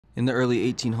In the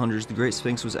early 1800s, the Great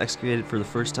Sphinx was excavated for the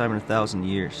first time in 1,000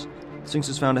 years. The Sphinx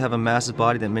was found to have a massive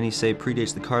body that many say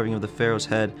predates the carving of the pharaoh's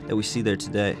head that we see there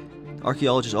today.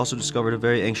 Archaeologists also discovered a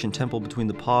very ancient temple between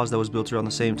the paws that was built around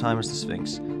the same time as the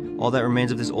Sphinx. All that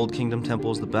remains of this old kingdom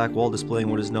temple is the back wall displaying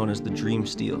what is known as the Dream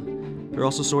Stele. There are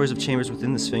also stories of chambers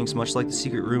within the Sphinx, much like the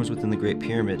secret rooms within the Great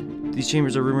Pyramid. These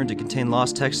chambers are rumored to contain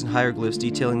lost texts and hieroglyphs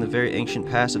detailing the very ancient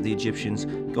past of the Egyptians,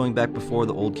 going back before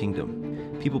the Old Kingdom.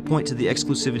 People point to the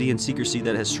exclusivity and secrecy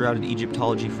that has shrouded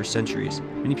Egyptology for centuries.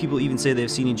 Many people even say they have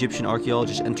seen Egyptian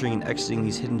archaeologists entering and exiting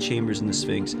these hidden chambers in the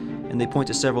Sphinx, and they point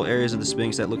to several areas of the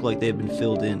Sphinx that look like they have been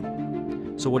filled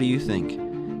in. So what do you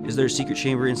think? Is there a secret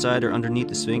chamber inside or underneath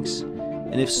the Sphinx?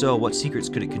 And if so, what secrets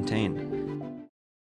could it contain?